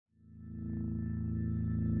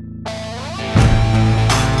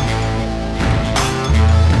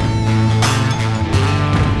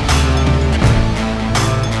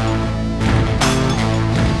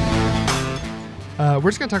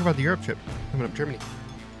we're just going to talk about the Europe trip coming up, Germany.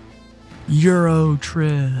 Euro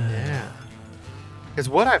trip. Yeah. Because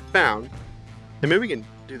what I've found, and maybe we can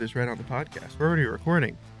do this right on the podcast. We're already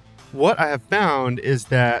recording. What I have found is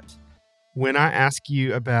that when I ask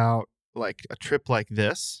you about like a trip like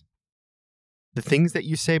this, the things that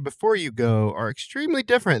you say before you go are extremely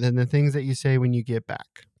different than the things that you say when you get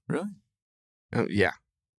back. Really? Yeah.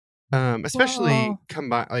 Especially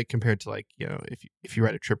Well, compared to if you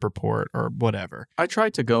write a trip report or whatever. I try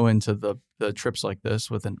to go into the trips like this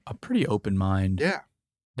with a pretty open mind. Yeah.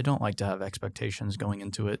 I don't like to have expectations going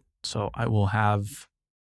into it, so I will have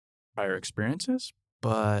prior experiences,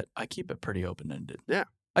 but I keep it pretty open-ended. Yeah.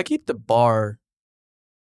 I keep the bar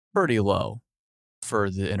pretty low for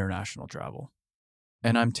the international travel,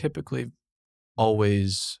 and I'm typically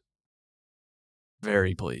always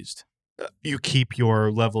very pleased. You keep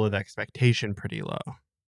your level of expectation pretty low.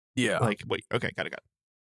 Yeah. Okay, got it.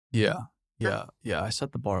 Yeah. I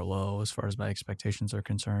set the bar low as far as my expectations are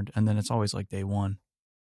concerned, and then it's always like day one.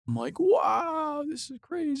 I'm like, wow, this is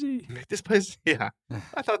crazy. This place, yeah.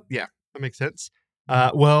 I thought, yeah, that makes sense.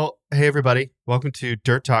 Well, hey, everybody. Welcome to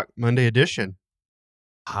Dirt Talk Monday edition.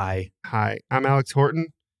 Hi. I'm Alex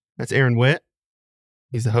Horton. That's Aaron Witt.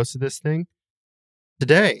 He's the host of this thing.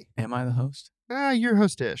 Today. Am I the host? You're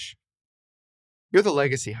host-ish. You're the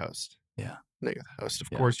legacy host. Yeah. No, you're the host. Of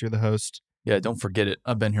Yeah. course, you're the host. Yeah, don't forget it.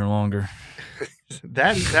 I've been here longer.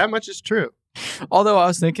 That much is true. Although I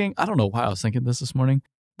was thinking, I don't know why I was thinking this morning.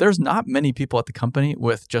 There's not many people at the company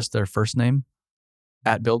with just their first name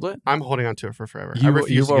at BuildWit. I'm holding on to it for forever. I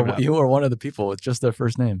refuse to give it up. You are one of the people with just their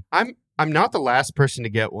first name. I'm not the last person to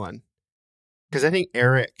get one because I think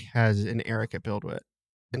Eric has an Eric at BuildWit,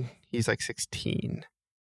 and he's like 16.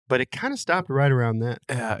 But it kind of stopped right around that.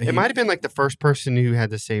 Yeah, It might have been like the first person who had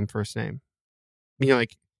the same first name.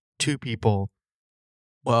 Like two people.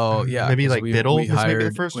 Well, yeah. Maybe 'cause like Biddle was maybe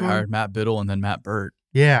the first we one. hired Matt Biddle and then Matt Burt.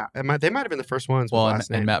 Yeah, they might have been the first ones with Well, last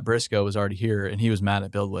name. and Matt Briscoe was already here, and he was Matt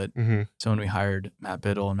at BuildWit. Mm-hmm. So when we hired Matt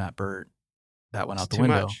Biddle and Matt Burt, that went It's out the too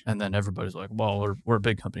window. much. And then everybody's like, well, we're a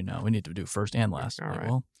big company now. We need to do first and last. All Like, right.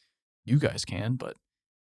 well, you guys can, but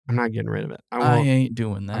I'm not getting rid of it. I ain't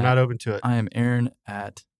doing that. I'm not open to it. I am Aaron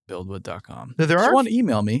at buildwood.com. So there If you are- want to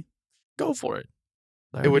email me, go for it.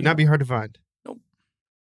 It would not be hard to find. Nope.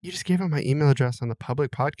 You just gave out my email address on the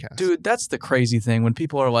public podcast. Dude, that's the crazy thing when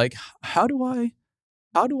people are like, how do I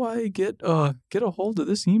get a hold of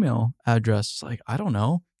this email address? It's like, I don't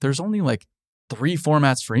know. There's only like 3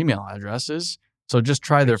 formats for email addresses. So just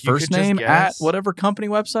try their Like, you first could just name at guess. whatever company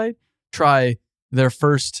website. Try their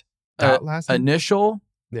first Last name? initial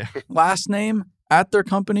Yeah. last name at their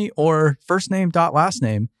company or first name dot last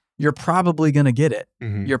name. You're probably going to get it.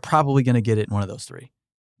 Mhm. You're probably going to get it in one of those 3.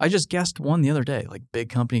 I just guessed one the other day, like big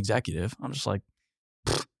company executive. I'm just like,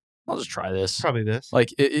 I'll just try this. Probably this.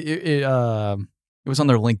 Like it was on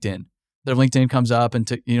their LinkedIn. Their LinkedIn comes up, and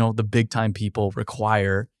the big time people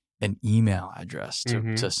require an email address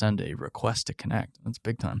to send a request to connect. That's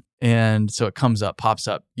big time. And so it comes up, pops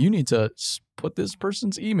up. You need to put this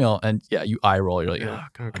person's email, and yeah, you eye roll. You're like, Yeah,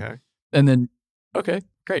 ugh. okay. And then, okay,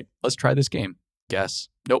 great. Let's try this game. Guess.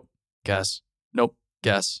 Nope. Guess. Nope.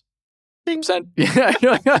 Guess. Ding. Send. Yeah.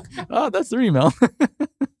 You're like, oh, that's their email.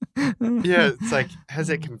 Yeah, it's like, has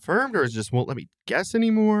it confirmed or it just won't let me guess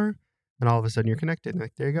anymore? And all of a sudden you're connected.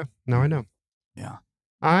 Like, there you go. Now I know. Yeah.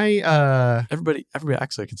 Everybody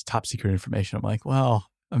acts like it's top secret information. I'm like, well,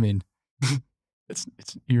 I mean, it's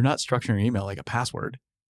you're not structuring your email like a password.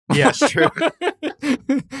 Yeah, it's true.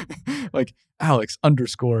 Like Alex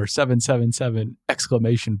 _777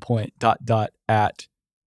 exclamation point ... at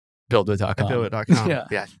buildwit.com. Buildit.com. Yeah.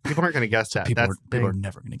 Yeah. People aren't going to guess that. People That's the are thing.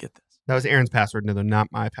 never going to get this. That was Aaron's password. No, they're not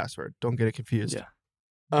my password. Don't get it confused. Yeah.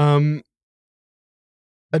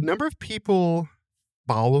 A number of people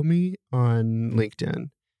follow me on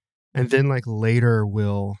LinkedIn and then like later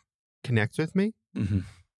will connect with me. Mm-hmm.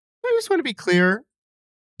 I just want to be clear.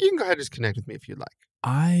 You can go ahead and just connect with me if you'd like.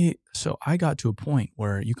 I got to a point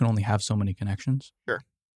where you can only have so many connections. Sure.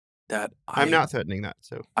 That I'm not threatening that.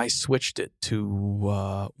 So I switched it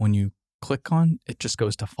to when you click on it, just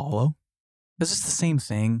goes to follow. This is the same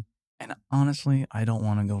thing. And honestly, I don't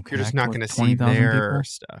want to go connect you're just not with going to see 20,000 their people.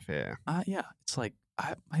 stuff. Yeah. Yeah. It's like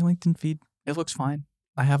my LinkedIn feed, it looks fine.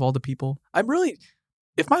 I have all the people.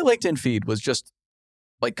 If my LinkedIn feed was just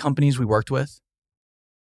like companies we worked with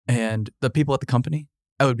and the people at the company,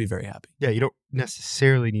 I would be very happy. Yeah. You don't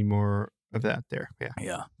necessarily need more of that there. Yeah.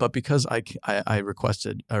 Yeah. But because I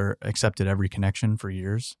requested or accepted every connection for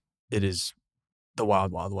years, it is the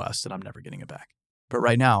wild, wild west and I'm never getting it back. But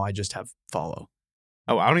right now I just have follow.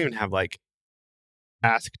 Oh, I don't even have like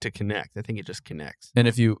ask to connect. I think it just connects. And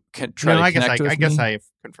if you can try No, to I guess connect with I guess me, I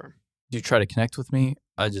confirm. do you try to connect with me?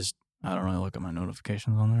 I don't really look at my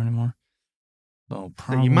notifications on there anymore. So So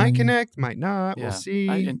probably, you might connect, might not. yeah. We'll see.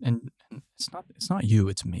 And it's not you,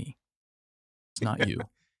 it's me. It's not you.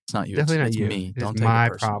 It's not you. Definitely It's not you. me. It Don't is take my it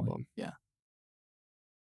personally. problem. Yeah.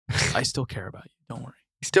 I still care about you. Don't worry.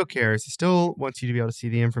 He still cares. He still wants you to be able to see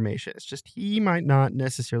the information. It's just he might not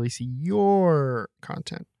necessarily see your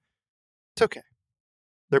content. It's okay.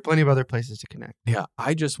 There are plenty of other places to connect. Yeah,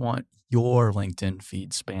 I just want your LinkedIn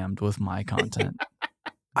feed spammed with my content.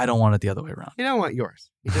 I don't want it the other way around. He don't want yours.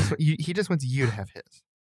 He just wants you to have his.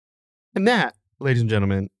 And that, ladies and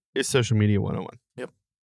gentlemen, is Social Media 101. Yep.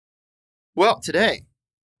 Well, today,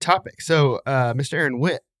 topic. So, Mr. Aaron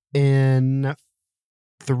Witt, in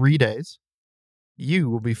 3 days, you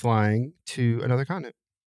will be flying to another continent,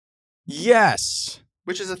 Yes.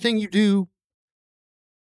 which is a thing you do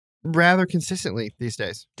rather consistently these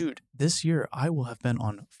days. Dude, this year I will have been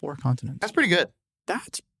on 4 continents. That's pretty good.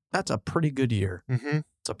 That's a pretty good year. Mm-hmm.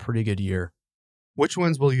 It's a pretty good year. Which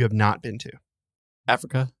ones will you have not been to?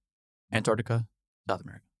 Africa, Antarctica, South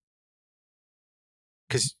America.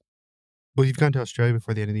 Because, well, you've gone to Australia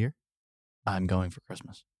before the end of the year? I'm going for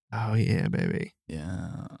Christmas. Oh, yeah, baby.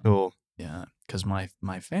 Yeah. Cool. Yeah. Because my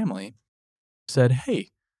family said,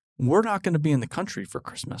 hey, we're not going to be in the country for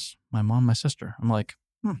Christmas. My mom, my sister. I'm like,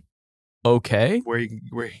 okay. Where are you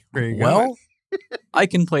going? Well, I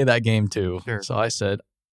can play that game too. Sure. So I said,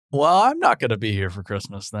 well, I'm not going to be here for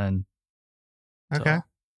Christmas then. Okay. So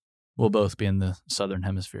we'll both be in the Southern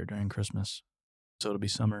Hemisphere during Christmas. So it'll be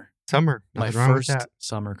summer. Summer. My Nothing wrong with first that.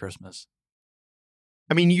 summer Christmas.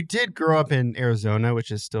 I mean, you did grow up in Arizona,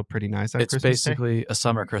 which is still pretty nice on It's Christmas Day. basically a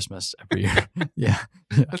summer Christmas every year. Yeah.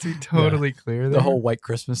 Let's be totally clear there. The whole white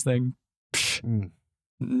Christmas thing, Mm.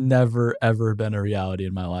 never, ever been a reality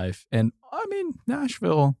in my life. And I mean,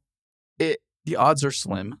 Nashville, the odds are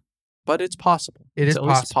slim, but it's possible. It is It's at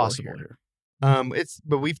least possible here.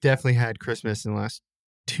 But we've definitely had Christmas in the last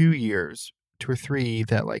 2 years, 2 or 3,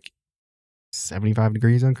 that like 75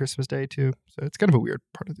 degrees on Christmas Day too. So it's kind of a weird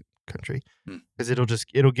part of the country because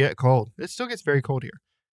it'll get cold. It still gets very cold here,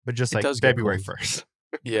 but just It like does get February cold. 1st.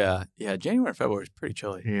 Yeah. January and February is pretty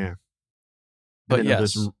chilly. Yeah. But And then it'll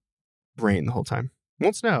yes. just rain the whole time.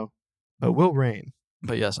 Won't snow, but will rain.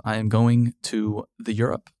 But yes, I am going to the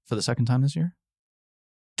Europe for the second time this year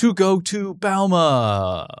to go to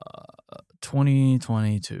Bauma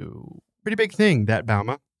 2022. Pretty big thing, that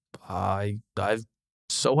Bauma. I've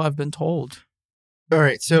been told. All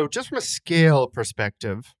right, so just from a scale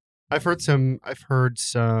perspective, I've heard some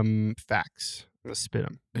facts. I'm gonna spit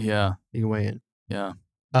them. Yeah. You can weigh in. Yeah.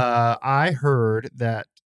 I heard that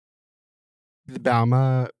the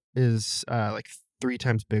Bauma is like 3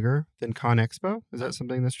 times bigger than Con Expo. Is that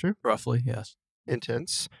something that's true? Roughly, yes.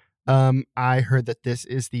 Intense. I heard that this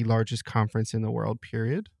is the largest conference in the world,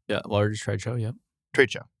 period. Yeah, largest trade show, yep.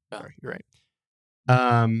 Trade show. Yeah. Sorry, you're right.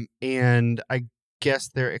 And I guess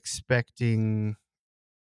they're expecting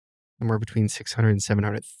somewhere between 600 and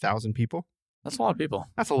 700,000 people. That's a lot of people.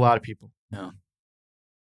 That's a lot of people. Yeah.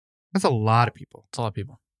 That's a lot of people. That's a lot of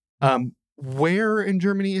people. Where in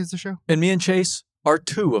Germany is the show? And me and Chase are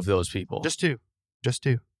 2 of those people. Just 2. Just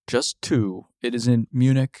 2. Just 2. It is in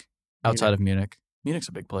Munich, outside of Munich. Munich's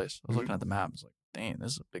a big place. I was looking at the map. I was like, dang,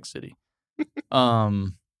 this is a big city.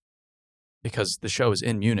 Because the show is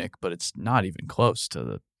in Munich, but it's not even close to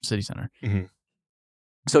the city center. Mhm.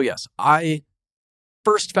 So yes, I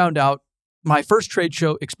first found out my first trade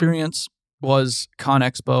show experience was Con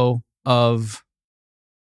Expo of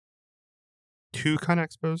 2 Con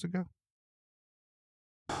Expos ago.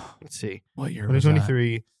 Let's see. what year was that?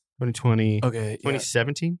 2023, 2020, Okay,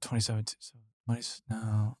 2017. 2017. So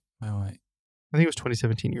no, wait. I think it was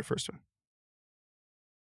 2017, your first one.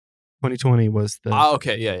 2020 was the...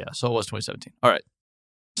 Okay, yeah. So it was 2017. All right.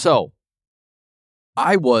 So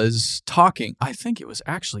I was talking, I think it was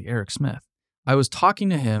actually Eric Smith. I was talking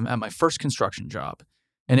to him at my first construction job,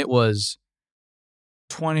 and it was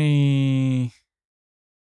 2013.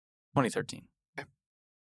 Okay.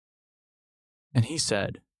 And he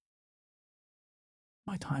said,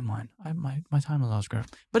 my timeline, my timeline lost graph.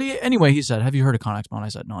 But anyway, he said, have you heard of Con Expo? And I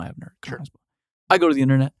said, no, I haven't heard of Con Expo. I go to the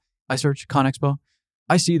internet, I search Con Expo,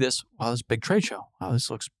 I see this, wow, this big trade show. Wow, this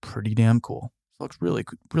looks pretty damn cool. This looks really,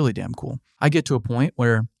 really damn cool. I get to a point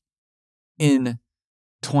where in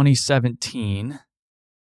 2017,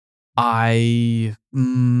 okay,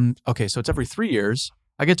 so it's every 3 years.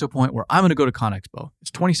 I get to a point where I'm going to go to Con Expo.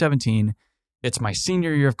 It's 2017. It's my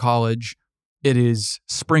senior year of college. It is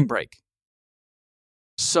spring break.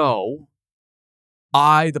 So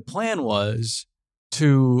the plan was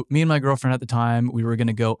to me and my girlfriend at the time. We were going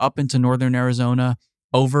to go up into northern Arizona,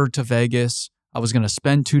 over to Vegas. I was going to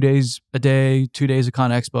spend 2 days a day, 2 days at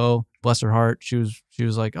Con Expo. Bless her heart. She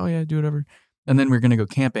was like, oh yeah, do whatever. And then we are going to go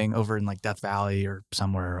camping over in like Death Valley or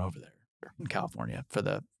somewhere over there in California for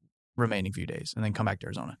the remaining few days and then come back to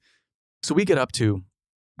Arizona. So we get up to,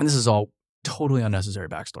 and this is all totally unnecessary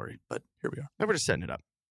backstory, but here we are. We're just setting it up.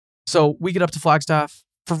 So we get up to Flagstaff.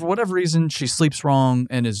 For whatever reason, she sleeps wrong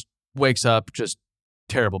and wakes up just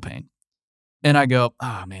terrible pain. And I go,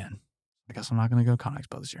 oh man, I guess I'm not going to go Con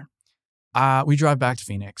Expo this year. We drive back to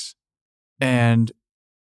Phoenix and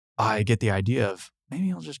I get the idea of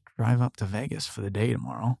maybe I'll just drive up to Vegas for the day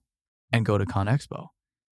tomorrow and go to Con Expo.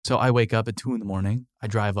 So I wake up at 2 a.m. I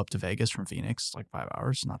drive up to Vegas from Phoenix, like 5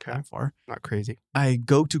 hours, not that far. Not crazy. I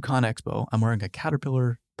go to Con Expo. I'm wearing a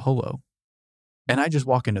Caterpillar polo and I just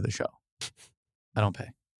walk into the show. I don't pay.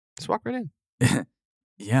 Just walk right in.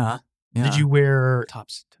 Yeah. Did you wear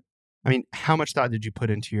tops? I mean, how much thought did you put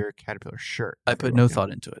into your Caterpillar shirt? I put no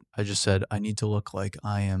thought into it. I just said, I need to look like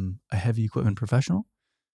I am a heavy equipment professional.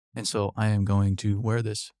 And so I am going to wear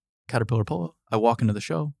this Caterpillar polo. I walk into the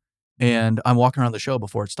show and I'm walking around the show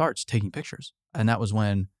before it starts taking pictures. And that was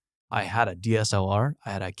when I had a DSLR.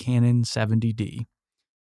 I had a Canon 70D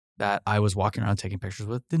that I was walking around taking pictures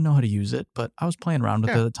with. Didn't know how to use it, but I was playing around with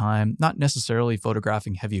it at the time. Not necessarily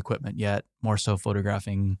photographing heavy equipment yet, more so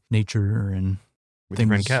photographing nature and with things.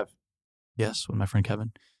 Your friend Kev. Yes, with my friend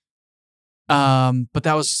Kevin. But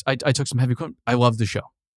that was, I took some heavy equipment. I loved the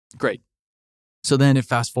show. Great. So then it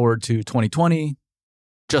fast forward to 2020,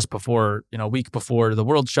 just before, a week before the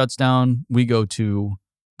world shuts down, we go to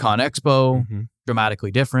Con Expo,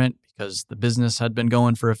 dramatically different because the business had been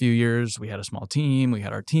going for a few years. We had a small team. We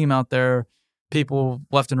had our team out there, people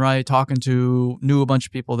left and right talking to, knew a bunch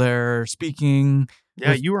of people there, speaking.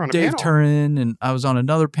 Yeah, you were on a Dave panel. Turin, and I was on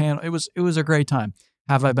another panel. It was a great time.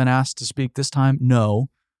 Have I been asked to speak this time? No.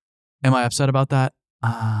 Am I upset about that?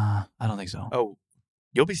 I don't think so. Oh,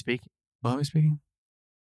 you'll be speaking. Will I be speaking?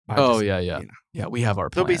 Yeah. Yeah, we have our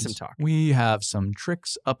plans. There'll be some talk. We have some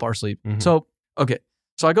tricks up our sleeve. So, okay.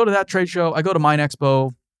 So I go to that trade show. I go to Mine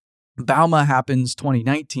Expo. Bauma happens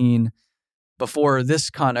 2019. Before this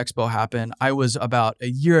Con Expo happened, I was about a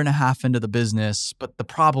year and a half into the business. But the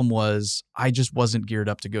problem was I just wasn't geared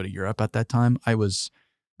up to go to Europe at that time. I was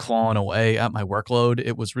clawing away at my workload.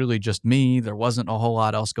 It was really just me. There wasn't a whole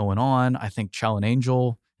lot else going on. I think Chell and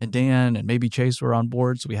Angel and Dan and maybe Chase were on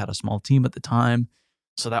board. So we had a small team at the time.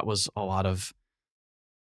 So that was a lot of,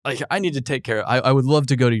 like, I need to take care. I would love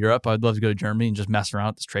to go to Europe. I'd love to go to Germany and just mess around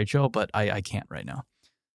at this trade show, but I can't right now.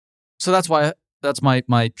 So that's why, that's my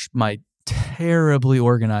terribly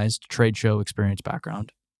organized trade show experience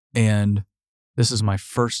background. And this is my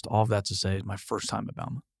first, all of that to say, my first time at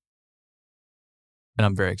Bauma. And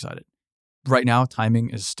I'm very excited. Right now, timing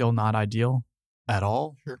is still not ideal at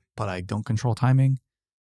all, but I don't control timing.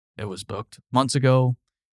 It was booked months ago.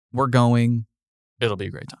 We're going. It'll be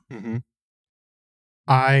a great time.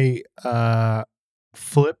 I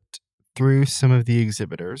flipped through some of the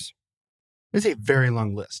exhibitors. It's a very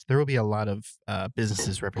long list. There will be a lot of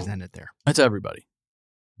businesses represented there. It's everybody.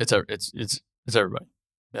 It's everybody.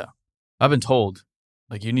 Yeah. I've been told,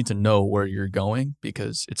 like, you need to know where you're going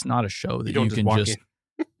because it's not a show that you can just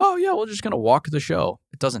oh yeah, we're just going to walk the show.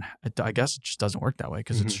 I guess it just doesn't work that way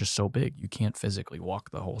because it's just so big. You can't physically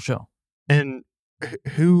walk the whole show. And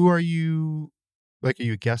who are you? Like, are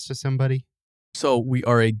you a guest of somebody? So we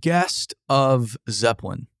are a guest of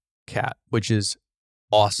Zeppelin Cat, which is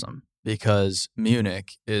awesome because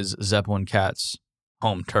Munich is Zeppelin Cat's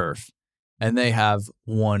home turf. And they have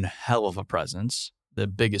one hell of a presence, the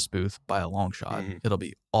biggest booth by a long shot. It'll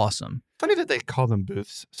be awesome. Funny that they call them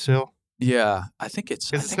booths still. Yeah, I think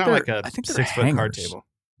it's not like a 6-foot card table.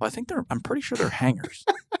 Well, I'm pretty sure they're hangars,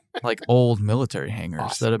 like old military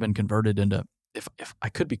hangars that have been converted into. If I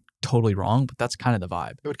could be totally wrong, but that's kind of the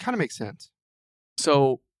vibe. It would kind of make sense.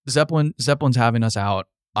 So Zeppelin's having us out.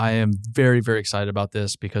 I am very, very excited about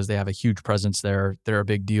this because they have a huge presence there. They're a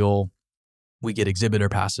big deal. We get exhibitor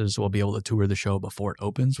passes, so we'll be able to tour the show before it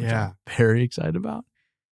opens, which I'm very excited about.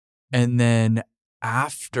 And then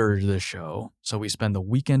after the show, so we spend the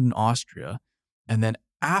weekend in Austria, and then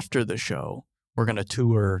after the show, we're going to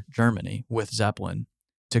tour Germany with Zeppelin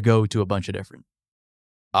to go to a bunch of different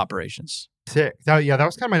operations. Sick. That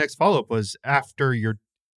was kind of my next follow-up was after you're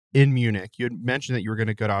in Munich, you had mentioned that you were going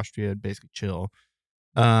to go to Austria and basically chill.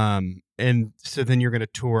 And so then you're going to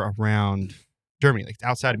tour around Germany, like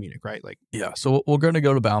outside of Munich, right? Like, yeah. So we're going to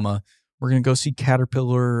go to Bauma. We're going to go see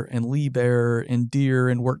Caterpillar and Liebherr and Deere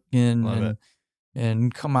and Wirtgen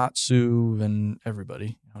and Komatsu and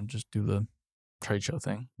everybody. Just do the trade show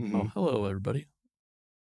thing. Oh, hello, everybody.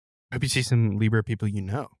 Hope you see some Libra people you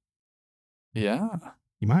know. Yeah,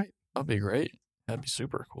 You might. that'd be great. That'd be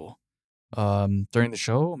super cool. During the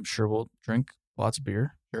show, I'm sure we'll drink lots of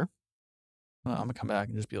beer. Sure. I'm gonna come back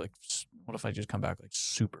and just be like, what if I just come back like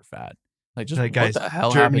super fat? Like, just Like, what guys, the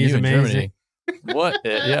hell Germany's happened to you in amazing.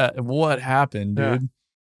 Germany? What happened, Yeah. dude?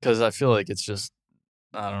 Because I feel like it's just,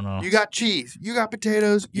 I don't know. You got cheese. You got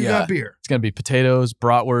potatoes. You Yeah. got beer. It's gonna be potatoes,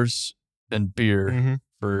 bratwurst, and beer Mm-hmm.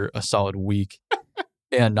 for a solid week,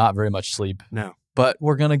 and not very much sleep. No, But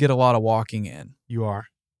we're gonna get a lot of walking in. you are.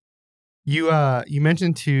 You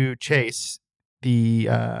mentioned to Chase, the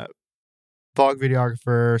vlog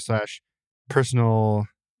videographer / personal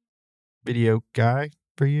video guy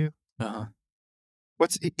for you. Uh-huh.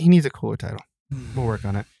 He needs a cooler title. We'll work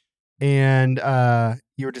on it. And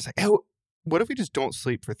you were just like, oh, what if we just don't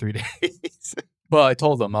sleep for 3 days? Well, I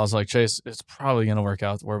told them, I was like, Chase, it's probably gonna work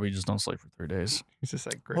out where we just don't sleep for 3 days. He's just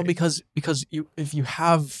like, great. Well, because if you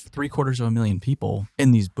have 750,000 people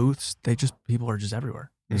in these booths, people are just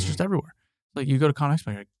everywhere. It's just everywhere. Like you go to ConExpo,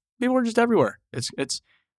 you're like, people are just everywhere. It's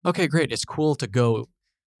okay, great. It's cool to go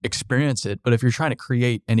experience it, but if you're trying to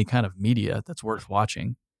create any kind of media that's worth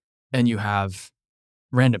watching, and you have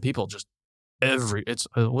random people just it's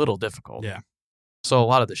a little difficult. Yeah. So a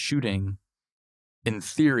lot of the shooting, in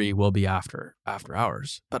theory, will be after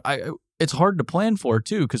hours, but it's hard to plan for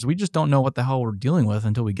too, because we just don't know what the hell we're dealing with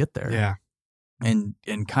until we get there. Yeah. And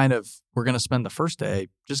kind of, we're going to spend the first day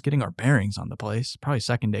just getting our bearings on the place, probably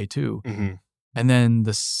second day too. Mm-hmm. And then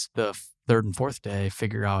the third and fourth day,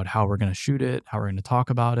 figure out how we're going to shoot it, how we're going to talk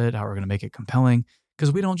about it, how we're going to make it compelling.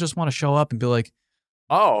 Because we don't just want to show up and be like,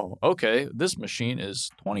 oh, okay, this machine is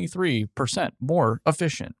 23% more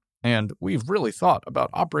efficient. And we've really thought about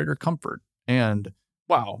operator comfort. And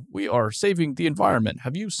wow, we are saving the environment.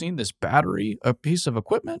 Have you seen this battery, a piece of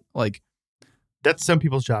equipment? Like, that's some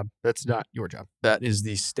people's job. That's not your job. that is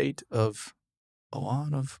the state of a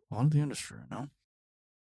lot of the industry right now.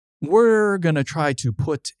 We're going to try to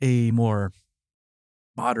put a more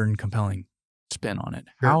modern, compelling spin on it.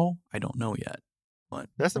 Sure. How? I don't know yet. But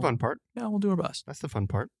That's the fun part. Yeah, we'll do our best. That's the fun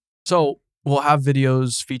part. So we'll have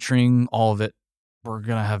videos featuring all of it. We're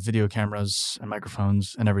going to have video cameras and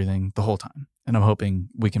microphones and everything the whole time. And I'm hoping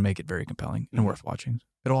we can make it very compelling and worth watching.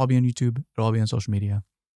 It'll all be on YouTube. It'll all be on social media.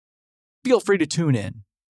 Feel free to tune in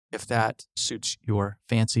if that suits your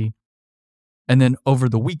fancy. And then over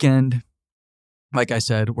the weekend, like I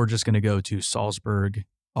said, we're just going to go to Salzburg,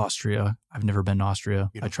 Austria. I've never been to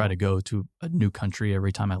Austria. Beautiful. I try to go to a new country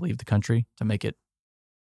every time I leave the country to make it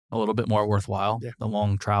a little bit more worthwhile, the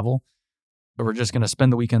long travel. But we're just going to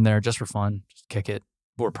spend the weekend there just for fun, just kick it.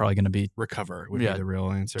 We're probably going to be... Recover would be the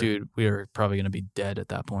real answer. Dude, we're probably going to be dead at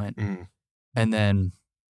that point. Mm. And then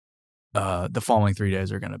the following 3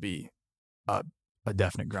 days are going to be a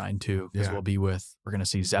definite grind too, because we're going to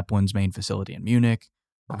see Zeppelin's main facility in Munich.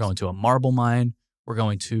 We're going to a marble mine. We're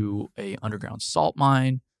going to a underground salt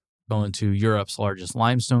mine. Going to Europe's largest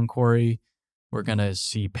limestone quarry. We're going to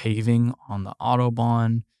see paving on the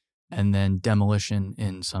Autobahn, and then demolition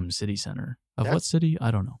in some city center. What city?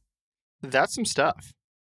 I don't know. That's some stuff.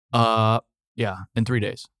 Yeah, in 3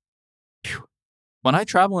 days. Whew. When I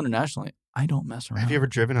travel internationally, I don't mess around. Have you ever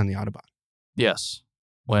driven on the Autobahn? Yes.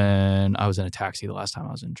 When I was in a taxi the last time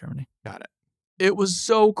I was in Germany. Got it. It was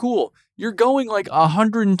so cool. You're going like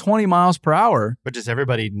 120 miles per hour. But just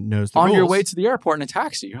everybody knows the on rules. your way to the airport in a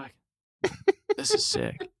taxi. You're like, this is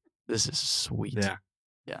sick. This is sweet. Yeah.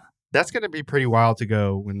 Yeah. That's going to be pretty wild to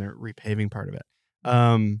go when they're repaving part of it.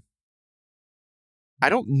 I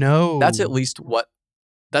don't know. That's at least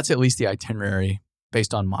the itinerary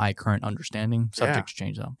based on my current understanding. Subject to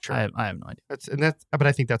change though. Sure. I have no idea. But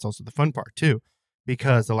I think that's also the fun part too,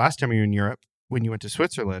 because the last time you were in Europe, when you went to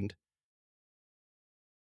Switzerland,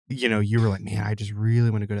 you were like, man, I just really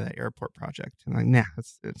want to go to that airport project. And like, nah,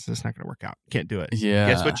 it's just not going to work out. Can't do it. Yeah.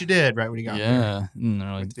 Guess what you did right when you got there? Yeah. And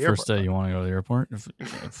they're like, first day, you want to go to the airport?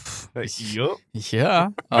 Yup. Yeah.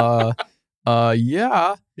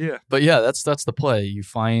 Yeah. Yeah. But yeah, that's the play. You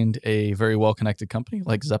find a very well-connected company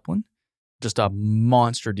like Zeppelin, just a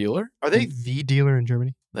monster dealer. Are they the dealer in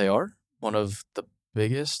Germany? They are one of the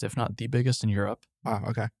biggest, if not the biggest in Europe. Oh,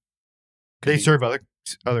 okay. They serve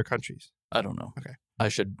other countries. I don't know. Okay.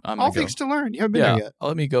 All things to learn. You haven't been there yet.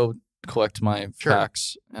 Let me go collect my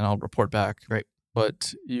facts and I'll report back. Right.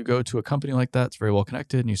 But you go to a company like that, it's very well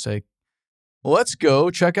connected, and you say, let's go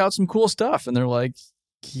check out some cool stuff. And they're like,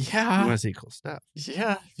 yeah. You want to see cool stuff.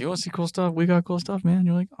 Yeah. If you want to see cool stuff, we got cool stuff, man.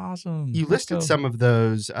 You're like, awesome. You listed some of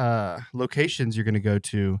those locations you're going to go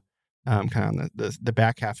to kind of on the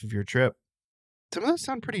back half of your trip. Some of those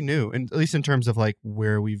sound pretty new, and at least in terms of like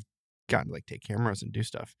where we've gotten to like take cameras and do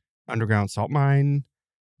stuff. Underground salt mine.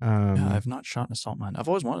 Yeah, I've not shot an assault mine. I've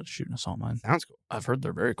always wanted to shoot an assault mine. Sounds cool. I've heard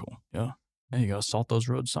they're very cool. Yeah. Yeah, you got to assault those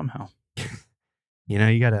roads somehow. You know,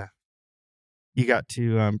 you got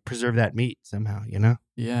to preserve that meat somehow, you know?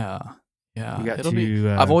 Yeah. Yeah. You got It'll to, be.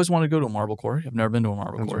 I've always wanted to go to a marble quarry. I've never been to a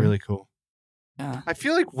marble That's quarry. really cool. Yeah. I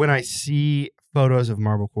feel like when I see photos of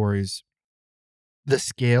marble quarries, the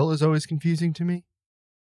scale is always confusing to me.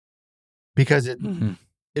 Because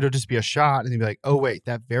it'll just be a shot and you'll be like, oh, wait,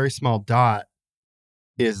 that very small dot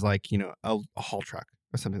is like, you know, a haul truck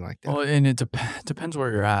or something like that. Well, and it depends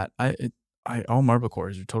where you're at. All marble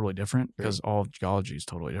quarries are totally different because all geology is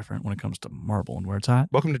totally different when it comes to marble and where it's at.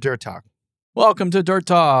 Welcome to Dirt Talk. Welcome to Dirt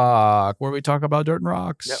Talk, where we talk about dirt and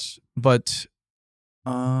rocks. Yep. But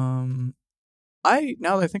now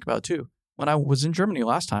that I think about it too, when I was in Germany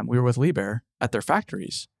last time, we were with Liebherr at their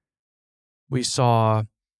factories. We saw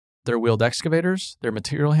their wheeled excavators, their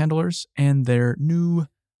material handlers, and their new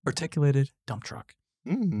articulated dump truck.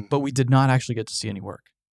 But we did not actually get to see any work.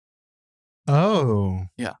 Oh.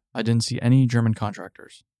 Yeah, I didn't see any German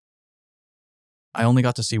contractors. I only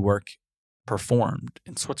got to see work performed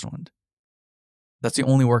in Switzerland. That's the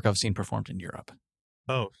only work I've seen performed in Europe.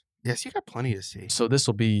 Oh. Yes, you got plenty to see. So this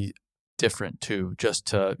will be different too, just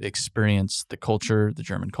to experience the culture, the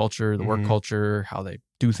German culture, the work culture, how they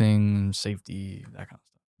do things, safety, that kind of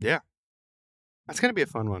stuff. Yeah. That's going to be a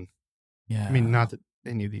fun one. Yeah. I mean, not that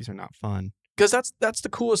any of these are not fun. Because that's the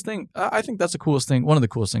coolest thing. I think that's the coolest thing. One of the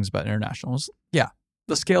coolest things about international is,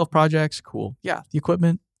 the scale of projects, cool. Yeah, the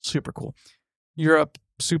equipment, super cool. Europe,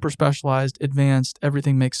 super specialized, advanced,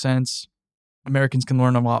 everything makes sense. Americans can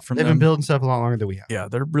learn a lot from them. They've been building stuff a lot longer than we have. Yeah,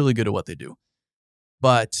 they're really good at what they do.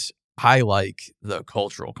 But I like the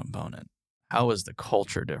cultural component. How is the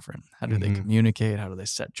culture different? How do they communicate? How do they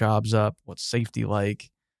set jobs up? What's safety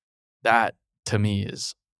like? That, to me,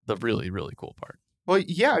 is the really, really cool part. Well,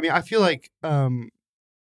 yeah. I mean, I feel like,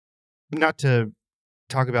 not to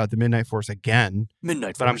talk about the Midnight Force again,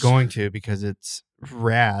 but I'm going to because it's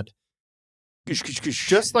rad.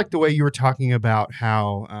 Just like the way you were talking about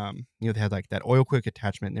how, they had like that oil quick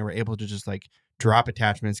attachment and they were able to just like drop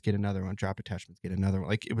attachments, get another one, drop attachments, get another one.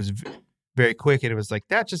 Like it was very quick. And it was like,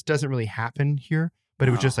 that just doesn't really happen here. But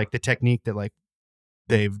it was just like the technique that like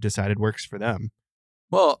they've decided works for them.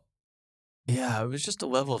 Well, yeah, it was just a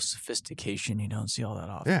level of sophistication you don't see all that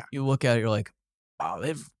often. Yeah. You look at it, you're like, wow,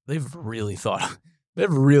 they've really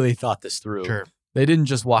thought this through. Sure. They didn't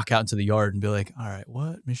just walk out into the yard and be like, all right,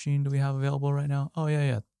 what machine do we have available right now? Oh,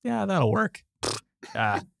 yeah, that'll work.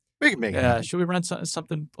 We can make it. Yeah, should we rent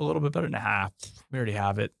something a little bit better? Nah, we already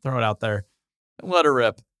have it. Throw it out there. Let her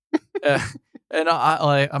rip. And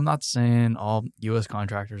I'm not saying all U.S.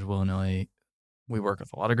 contractors willy-nilly. We work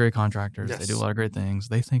with a lot of great contractors. Yes. They do a lot of great things.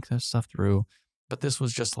 They think this stuff through. But this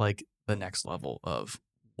was just like the next level of,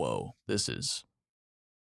 whoa, this is...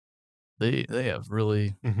 They have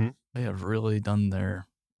really done their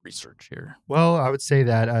research here. Well, I would say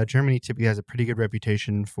that Germany typically has a pretty good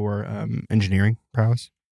reputation for engineering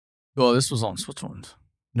prowess. Well, this was all in Switzerland.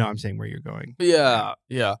 No, I'm saying where you're going. Yeah.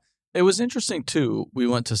 It was interesting, too. We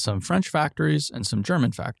went to some French factories and some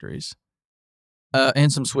German factories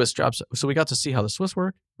and some Swiss jobs. So we got to see how the Swiss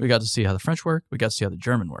work. We got to see how the French work. We got to see how the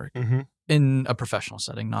German work in a professional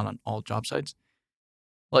setting, not on all job sites.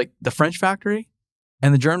 Like the French factory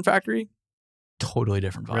and the German factory, totally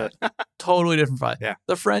different vibe. Really? Totally different vibe. Yeah.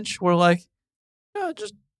 The French were like, yeah,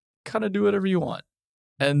 just kind of do whatever you want.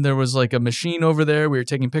 And there was like a machine over there. We were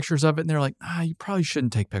taking pictures of it. And they're like, you probably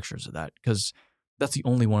shouldn't take pictures of that because that's the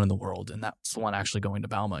only one in the world. And that's the one actually going to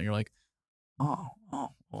Bauma. And you're like, well,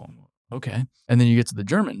 okay. And then you get to the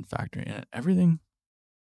German factory and everything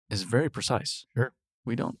is very precise. Sure.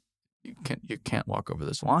 You can't walk over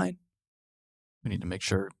this line. We need to make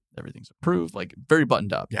sure everything's approved, like very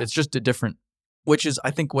buttoned up. Yeah. It's just a different, which is,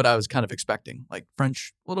 I think, what I was kind of expecting. Like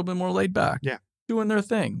French, a little bit more laid back. Yeah. Doing their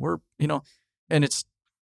thing. We're, and it's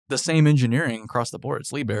the same engineering across the board.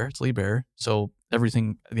 It's Liebherr. So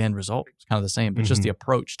everything, the end result is kind of the same, but just the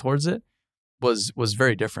approach towards it was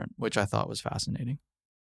very different, which I thought was fascinating.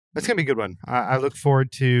 That's going to be a good one. I look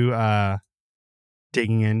forward to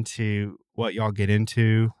digging into what y'all get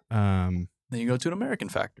into. Then you go to an American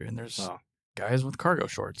factory and there's guys with cargo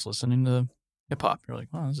shorts listening to hip hop. You're like,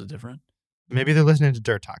 oh, this is different. Maybe they're listening to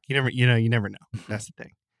Dirt Talk. You never know. That's the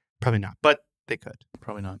thing. Probably not, but they could.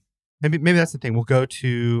 Probably not. Maybe that's the thing. We'll go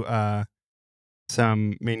to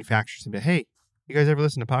some manufacturers and be, hey, you guys ever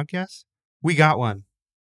listen to podcasts? We got one.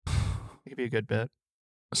 It could be a good bit.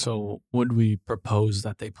 So would we propose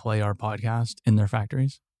that they play our podcast in their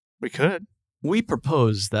factories? We could. We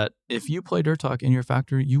propose that if you play Dirt Talk in your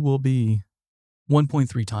factory, you will be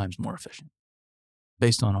 1.3 times more efficient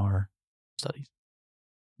based on our studies.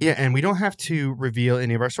 Yeah, and we don't have to reveal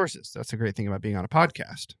any of our sources. That's a great thing about being on a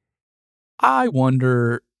podcast. I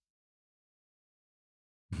wonder.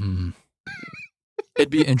 It'd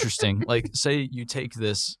be interesting. Like, say you take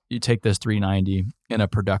this 390 in a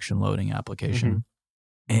production loading application,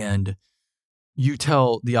 and you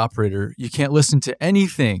tell the operator you can't listen to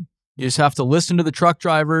anything. You just have to listen to the truck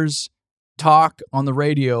drivers talk on the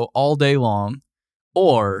radio all day long,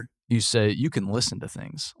 or you say you can listen to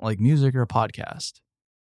things like music or a podcast,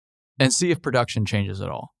 and see if production changes at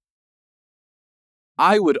all.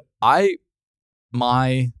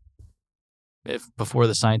 If before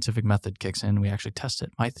the scientific method kicks in, we actually test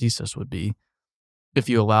it. My thesis would be, if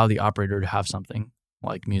you allow the operator to have something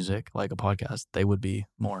like music, like a podcast, they would be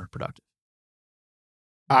more productive.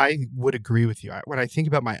 I would agree with you. When I think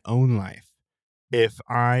about my own life, if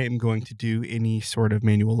I am going to do any sort of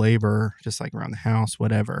manual labor, just like around the house,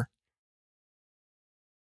 whatever,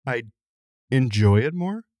 I enjoy it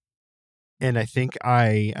more. And I think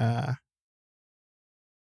I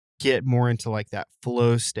get more into like that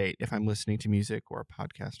flow state if I'm listening to music or a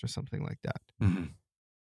podcast or something like that.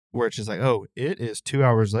 Where it's just like, oh, it is 2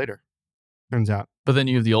 hours later, turns out. But then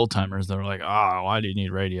you have the old timers that are like, why do you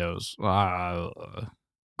need radios?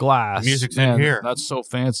 Glass. The music's in here. That's so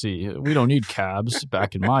fancy. We don't need cabs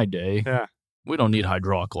back in my day. Yeah. We don't need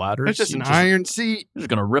hydraulic ladders. It's just an iron seat. You're just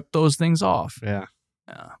going to rip those things off. Yeah.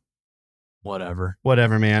 Whatever,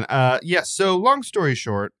 man. So long story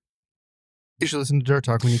short, you should listen to Dirt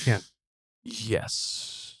Talk when you can.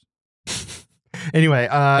 Yes. Anyway,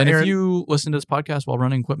 and Aaron, if you listen to this podcast while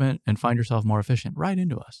running equipment and find yourself more efficient, write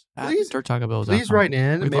into us. Please DirtTalkAbills.com. write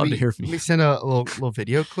in. We'd love to hear from you. Maybe send a little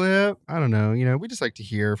video clip. I don't know. We just like to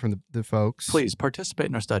hear from the folks. Please participate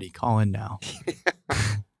in our study. Call in now.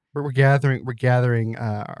 We're gathering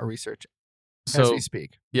our research as we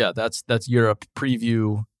speak. Yeah, that's Europe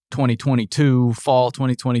preview 2022, fall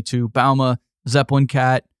 2022, Bauma, Zeppelin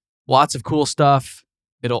Cat, lots of cool stuff.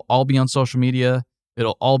 It'll all be on social media.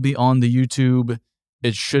 It'll all be on the YouTube.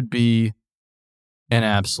 It should be an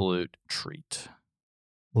absolute treat.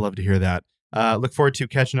 Love to hear that. Look forward to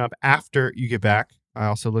catching up after you get back. I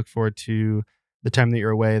also look forward to the time that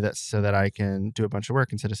you're away, so that I can do a bunch of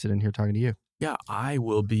work instead of sitting here talking to you. Yeah, I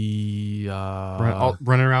will be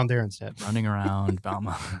running around there instead. Running around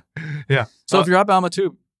Bauma. Yeah. So if you're at Bauma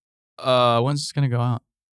too, when's this going to go out?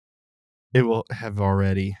 It will have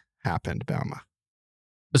already happened, Bauma.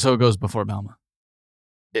 So it goes before Bauma.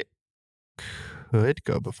 It could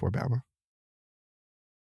go before Bauma.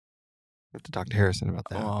 I have to talk to Harrison about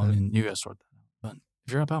that. Well, I mean, you guys sort that out. But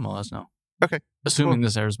if you're at Bauma, let us know. Okay. Assuming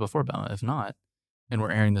this airs before Bauma. If not, and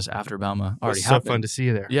we're airing this after Bauma already happened. happened. So fun to see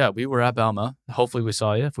you there. Yeah, we were at Bauma. Hopefully we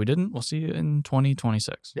saw you. If we didn't, we'll see you in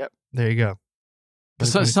 2026. Yep. There you go.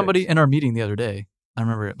 So somebody in our meeting the other day, I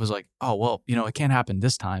remember it was like, oh, well, it can't happen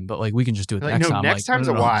this time, but like we can just do it next time. Next time's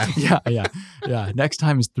a while. Yeah. Next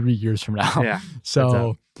time is 3 years from now. Yeah.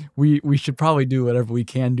 So we should probably do whatever we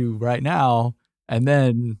can do right now and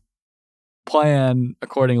then plan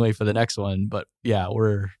accordingly for the next one. But yeah,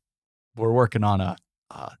 we're working on a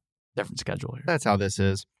different schedule here. That's how this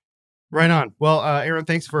is. Right on. Well, Aaron,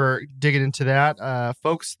 thanks for digging into that.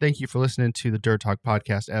 Folks, thank you for listening to the Dirt Talk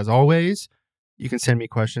podcast. As always, you can send me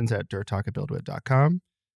questions at dirttalk@buildwit.com.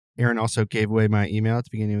 Aaron also gave away my email at the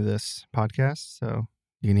beginning of this podcast, so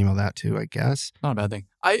you can email that too, I guess. Not a bad thing.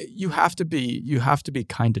 You have to be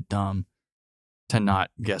kind of dumb to not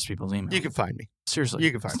guess people's emails. You can find me. Seriously.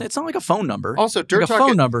 You can find me. It's not like a phone number. Also, Dirt Talk, a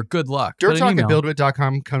phone number, good luck.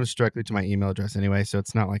 DirtTalk@buildwit.com comes directly to my email address anyway, so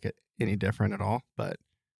it's not like any different at all. But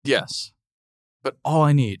yes. But all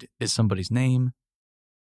I need is somebody's name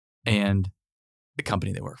and the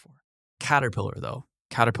company they work for. Caterpillar, though.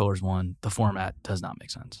 Caterpillar's one. The format does not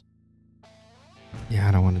make sense. Yeah,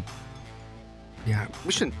 I don't want to. Yeah,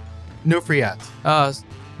 we shouldn't. No free ads.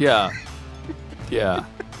 Yeah.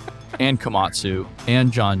 And Komatsu,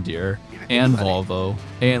 and John Deere, and Volvo,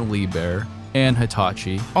 and Liebherr, and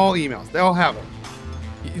Hitachi. All emails. They all have them.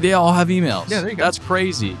 They all have emails. Yeah, there you go. That's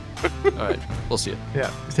crazy. All right, we'll see you.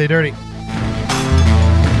 Yeah, stay dirty.